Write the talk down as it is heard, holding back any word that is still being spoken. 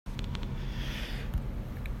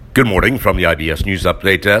Good morning from the IBS News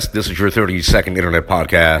Update Desk. This is your 30-second Internet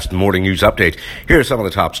podcast, Morning News Update. Here are some of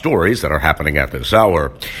the top stories that are happening at this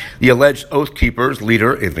hour. The alleged Oath Keepers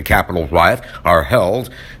leader in the Capitol riot are held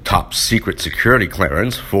top secret security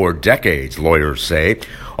clearance for decades, lawyers say.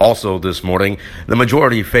 Also this morning, the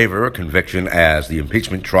majority favor conviction as the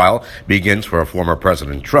impeachment trial begins for former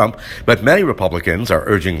President Trump, but many Republicans are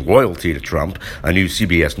urging loyalty to Trump, a new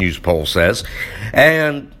CBS News poll says.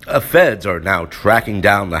 And feds are now tracking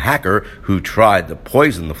down the hacker who tried to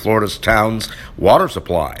poison the Florida's town's water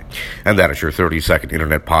supply. And that is your 30-second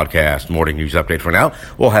Internet podcast Morning News Update for now.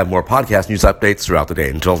 We'll have more podcast news updates throughout the day.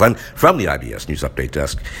 Until then, from the IBS News Update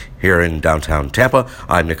Desk here in downtown Tampa,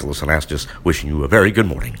 I'm Nicholas Anastas, wishing you a very good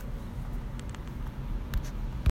morning.